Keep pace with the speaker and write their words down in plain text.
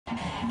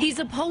He's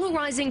a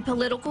polarizing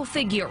political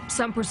figure.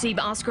 Some perceive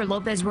Oscar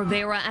Lopez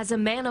Rivera as a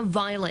man of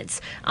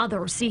violence.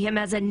 Others see him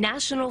as a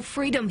national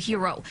freedom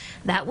hero.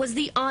 That was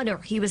the honor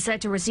he was set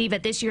to receive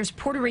at this year's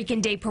Puerto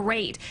Rican Day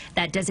Parade.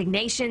 That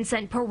designation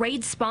sent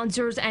parade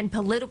sponsors and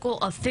political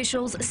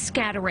officials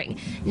scattering.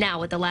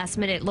 Now, at the last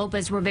minute,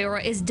 Lopez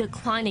Rivera is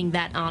declining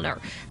that honor.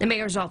 The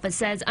mayor's office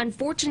says,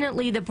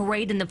 unfortunately, the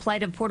parade and the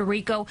plight of Puerto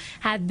Rico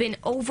have been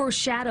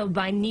overshadowed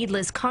by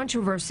needless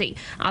controversy.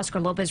 Oscar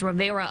Lopez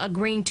Rivera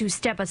agreeing to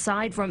step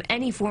aside from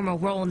any formal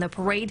role in the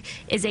parade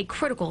is a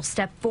critical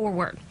step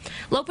forward.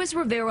 Lopez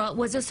Rivera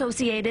was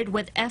associated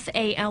with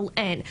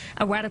FALN,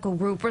 a radical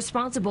group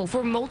responsible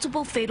for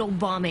multiple fatal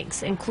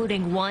bombings,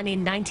 including one in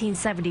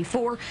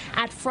 1974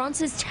 at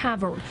Francis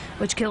Tavern,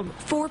 which killed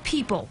 4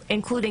 people,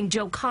 including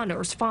Joe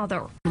Connor's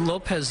father.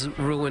 Lopez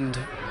ruined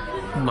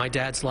my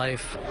dad's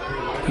life.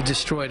 He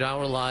destroyed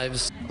our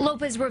lives.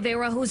 Lopez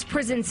Rivera, whose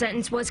prison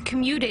sentence was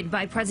commuted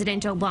by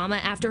President Obama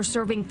after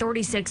serving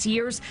 36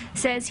 years,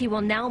 says he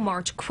will now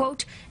march,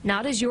 quote,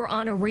 not as your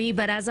honoree,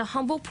 but as a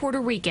humble Puerto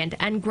Rican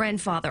and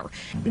grandfather.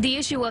 The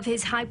issue of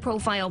his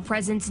high-profile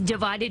presence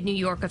divided New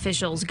York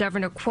officials.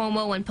 Governor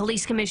Cuomo and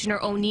Police Commissioner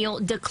O'Neill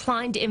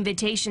declined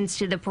invitations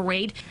to the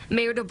parade.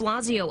 Mayor de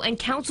Blasio and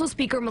Council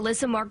Speaker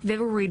Melissa Mark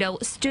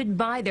Viverito stood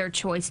by their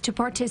choice to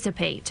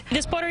participate.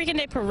 This Puerto Rican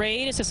Day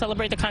Parade is to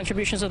celebrate the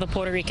contributions of the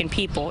Puerto Rican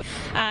people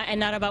and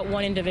not about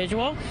one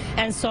individual.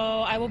 And so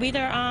I will be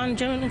there on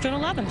June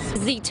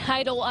 11th. The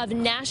title of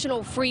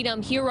National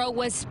Freedom Hero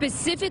was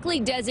specifically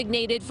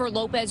designated for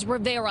Lopez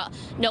Rivera.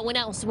 No one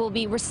else will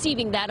be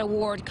receiving that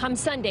award come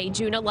Sunday,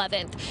 June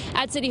 11th.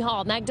 At City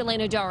Hall,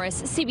 Magdalena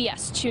Doris,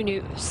 CBS 2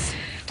 News.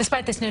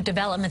 Despite this new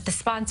development, the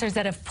sponsors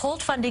that have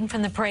pulled funding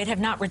from the parade have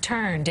not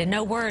returned, and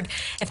no word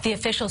if the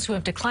officials who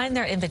have declined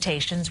their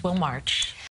invitations will march.